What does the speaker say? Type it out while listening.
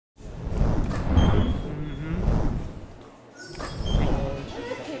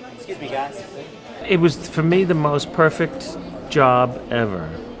It was, for me, the most perfect job ever.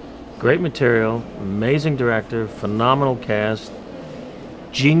 Great material, amazing director, phenomenal cast,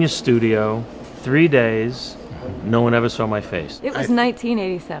 genius studio, 3 days, no one ever saw my face. It was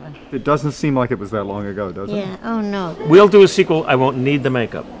 1987. It doesn't seem like it was that long ago, does it? Yeah, oh no. We'll do a sequel, I won't need the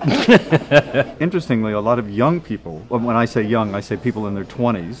makeup. Interestingly, a lot of young people, when I say young, I say people in their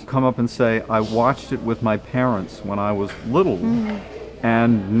 20s, come up and say, I watched it with my parents when I was little,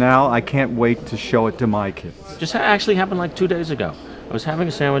 and now I can't wait to show it to my kids. Just actually happened like 2 days ago. I was having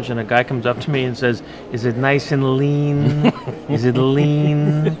a sandwich and a guy comes up to me and says, "Is it nice and lean? Is it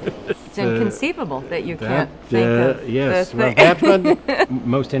lean?" It's inconceivable that you can't think of yes. the Well, thing. that's the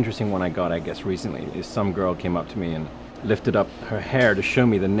most interesting one I got, I guess, recently, is some girl came up to me and lifted up her hair to show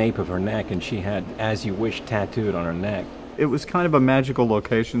me the nape of her neck, and she had "As You Wish" tattooed on her neck. It was kind of a magical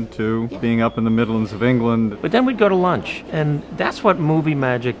location, too, being up in the Midlands of England. But then we'd go to lunch, and that's what movie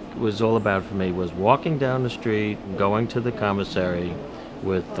magic was all about for me, was walking down the street, going to the commissary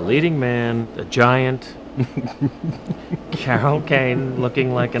with the leading man, a giant, Carol Kane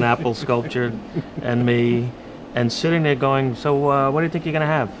looking like an apple sculpture, and me, and sitting there going, "So what do you think you're going to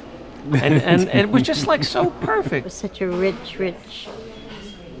have?" And it was just like so It perfect. was such a rich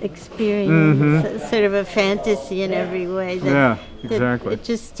experience, sort of a fantasy in every way. Yeah, that exactly. It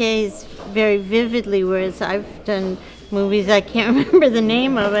just stays very vividly, whereas I've done movies I can't remember the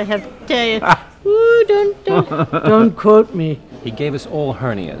name of, I have to tell you. Ooh, don't quote me. He gave us all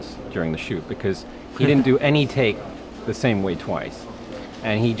hernias during the shoot because he didn't do any take the same way twice.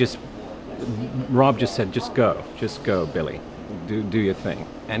 And Rob just said, just go, Billy. Do your thing.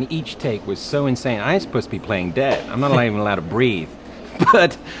 And each take was so insane. I'm supposed to be playing dead. I'm not even allowed to breathe.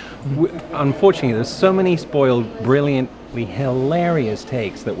 But unfortunately, there's so many spoiled, brilliantly hilarious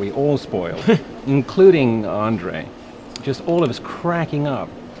takes that we all spoiled, including Andre. Just all of us cracking up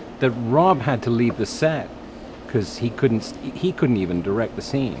that Rob had to leave the set because he couldn't even direct the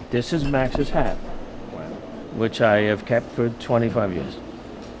scene. This is Max's hat, which I have kept for 25 years.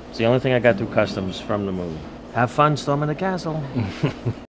 It's the only thing I got through customs from the movie. Have fun storming the castle.